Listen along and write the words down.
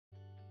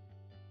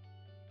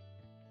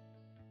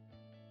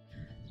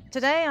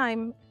Today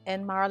I'm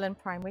in Maralin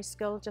Primary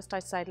School just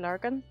outside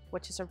Lurgan,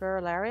 which is a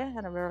rural area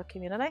in a rural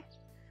community.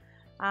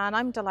 And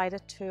I'm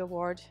delighted to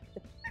award the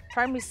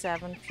Primary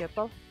 7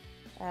 pupil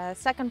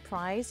second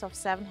prize of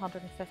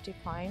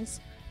 £750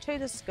 to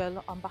the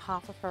school on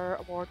behalf of her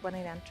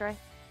award-winning entry.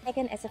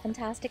 Megan is a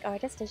fantastic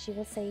artist, as you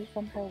will see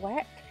from her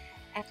work,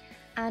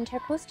 and her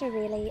poster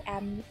really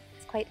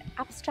is quite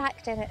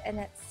abstract in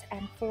its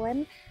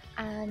form,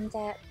 and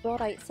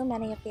brought out so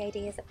many of the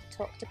ideas that we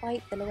talked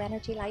about: the low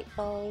energy light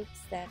bulbs,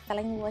 the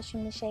filling the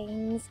washing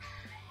machines,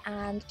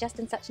 and just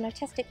in such an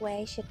artistic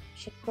way she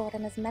brought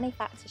in as many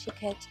facts as she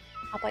could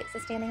about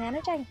sustaining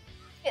energy.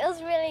 It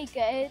feels really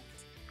good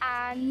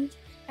and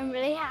I'm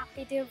really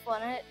happy to have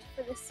won it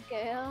for the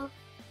school.